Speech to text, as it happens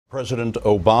President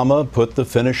Obama put the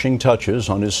finishing touches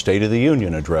on his State of the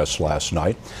Union address last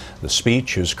night. The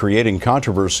speech is creating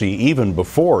controversy even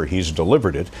before he's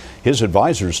delivered it. His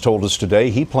advisors told us today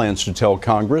he plans to tell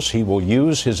Congress he will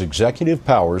use his executive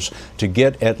powers to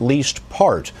get at least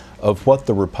part of what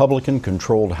the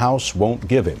Republican-controlled House won't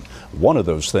give him. One of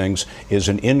those things is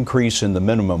an increase in the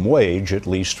minimum wage, at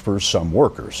least for some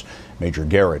workers. Major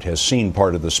Garrett has seen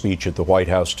part of the speech at the White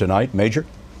House tonight. Major?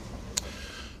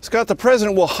 Scott, the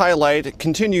president will highlight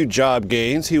continued job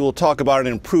gains. He will talk about an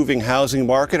improving housing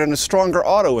market and a stronger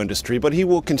auto industry, but he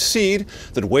will concede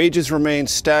that wages remain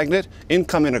stagnant,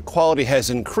 income inequality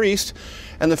has increased,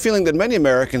 and the feeling that many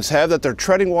Americans have that they're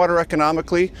treading water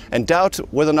economically and doubt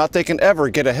whether or not they can ever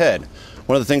get ahead.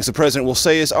 One of the things the president will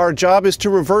say is our job is to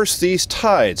reverse these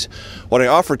tides. What I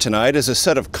offer tonight is a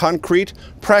set of concrete,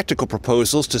 practical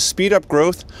proposals to speed up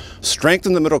growth,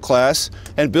 strengthen the middle class,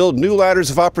 and build new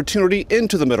ladders of opportunity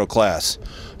into the middle class.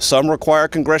 Some require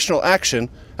congressional action,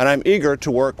 and I'm eager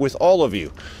to work with all of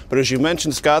you. But as you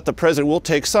mentioned, Scott, the president will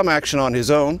take some action on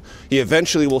his own. He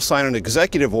eventually will sign an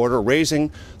executive order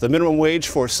raising the minimum wage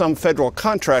for some federal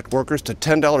contract workers to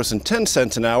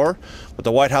 $10.10 an hour. But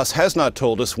the White House has not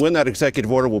told us when that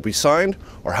executive order will be signed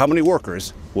or how many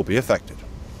workers will be affected.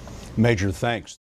 Major, thanks.